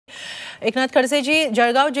एकनाथ खडसेजी,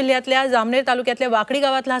 जळगाव जिल्ह्यातल्या जामनेर तालुक्यातल्या वाकडी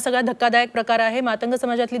गावातला हा सगळा धक्कादायक प्रकार आहे। मातंग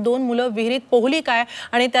समाजातली 2 मुलं विहिरीत पोहली काय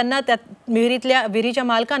आणि त्यांना त्या विहिरीच्या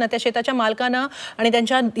मालकानं, त्या शेताच्या मालकानं आणि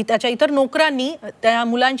त्याच्या इतर नोकरांनी त्या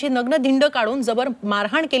मुलांची नग्न धिंड काढून जबर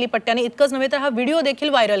मारहाण केली पट्ट्याने। इतकंच नव्हे तर हा व्हिडिओ देखील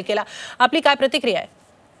व्हायरल केला। आपली काय प्रतिक्रिया आहे?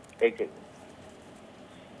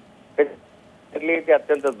 ते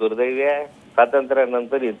अत्यंत दुर्दैवी आहे।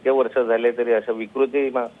 स्वातंत्र्यानंतर इतके वर्ष झाले तरी अशा विकृती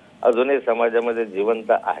अजूनही समाजामध्ये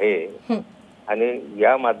जिवंत आहे आणि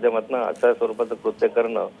या माध्यमातून अशा स्वरूपाचं कृत्य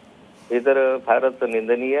करणं हे तर फारच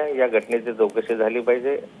निंदनीय आहे। या घटनेची चौकशी झाली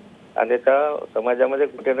पाहिजे आणि त्या समाजामध्ये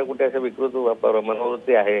कुठे ना कुठे अशा विकृत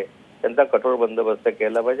मनोवृत्ती आहे त्यांचा कठोर बंदोबस्त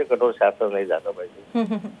केला पाहिजे, कठोर शासन झालं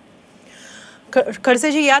पाहिजे।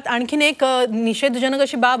 खडसेजी, यात आणखीन एक निषेधजनक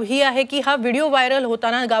अशी बाब ही आहे की हा व्हिडिओ व्हायरल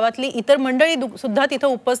होताना गावातली इतर मंडळी सुद्धा तिथे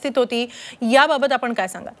उपस्थित होती। याबाबत आपण काय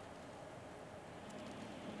सांगाल?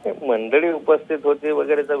 मंडळी उपस्थित होती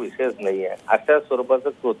वगैरेचा विषयच नाहीये। अशा स्वरूपाचं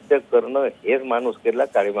कृत्य करणं हेच माणुसकीला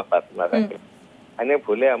काळीमा फासणार आहे आणि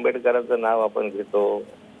फुले आंबेडकरांचं नाव आपण घेतो।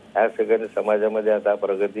 या सगळ्या समाजामध्ये आता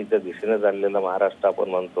प्रगतीच्या दिशेने चाललेला महाराष्ट्र आपण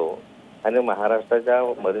म्हणतो आणि महाराष्ट्राच्या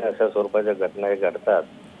मध्ये अशा स्वरूपाच्या घटना घडतात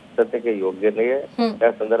तर ते काही योग्य नाही आहे।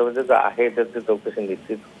 त्या संदर्भात जो आहे त्याची चौकशी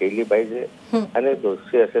निश्चित केली पाहिजे आणि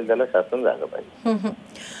दोषी असेल त्याला शासन झालं पाहिजे।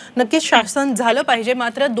 नक्कीच शासन झालं पाहिजे।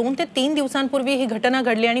 मात्र 2 ते 3 दिवसांपूर्वी ही घटना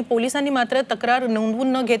घडली आणि पोलिसांनी मात्र तक्रार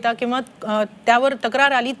नोंदवून न घेता किंवा त्यावर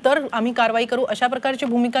तक्रार आली तर आम्ही कारवाई करू अशा प्रकारची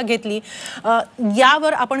भूमिका घेतली।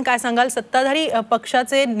 यावर आपण काय सांगाल? सत्ताधारी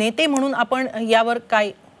पक्षाचे नेते म्हणून आपण यावर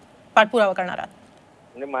काय पाठपुरावा करणार आहात?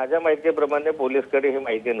 म्हणजे माझ्या माहितीप्रमाणे पोलीसकडे ही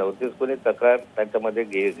माहिती नव्हतीच, कोणी तक्रार त्याच्यामध्ये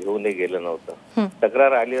घेऊन गेलं नव्हतं।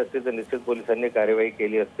 तक्रार आली असती तर निश्चित पोलिसांनी कार्यवाही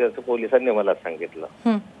केली असती असं पोलिसांनी मला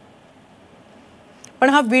सांगितलं। पण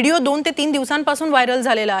हा व्हिडिओ 2 ते 3 दिवसांपासून व्हायरल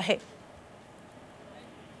झालेला आहे।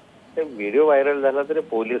 व्हिडिओ व्हायरल झाला तरी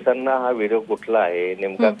पोलिसांना हा व्हिडिओ कुठला आहे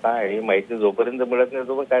नेमका काय ही माहिती जोपर्यंत मिळत नाही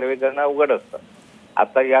तोपर्यंत कारवाई करणं अवघड असतं।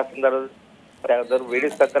 आता या संदर्भात जर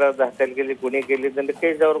वेळीच तक्रार दाखल केली कोणी केली तर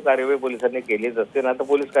त्याच्यावर कार्यवाही पोलिसांनी केलीच असते ना। आता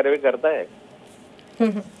पोलीस कारवाई करताय।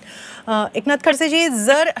 एकनाथ खडसेजी,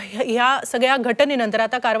 जर या सगळ्या घटनेनंतर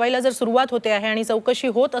आता कारवाईला जर सुरुवात होते आहे आणि चौकशी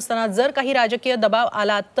होत असताना जर काही राजकीय दबाव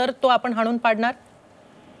आला तर तो आपण हाणून पाडणार?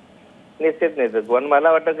 निश्चित नाही। पण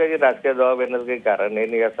मला वाटतं की राजकीय दबाव येण्याचं काही कारण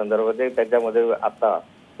नाही। या संदर्भात त्याच्यामध्ये आता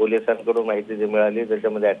पोलिसांकडून माहिती जी मिळाली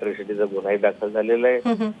त्याच्यामध्ये अॅट्रॉसिटीचा गुन्हाही दाखल झालेला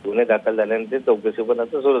आहे। गुन्हे दाखल झाल्यानंतर चौकशी पण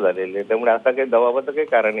आता सुरू झालेली आहे, त्यामुळे आता काही दबावाचं काही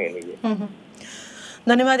कारण नाही।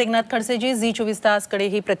 धन्यवाद एकनाथ खडसेजी, झी24 तास कडे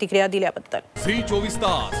ही प्रतिक्रिया दिल्याबद्दल। झी24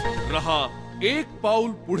 तास रहा एक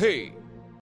पाऊल पुढे।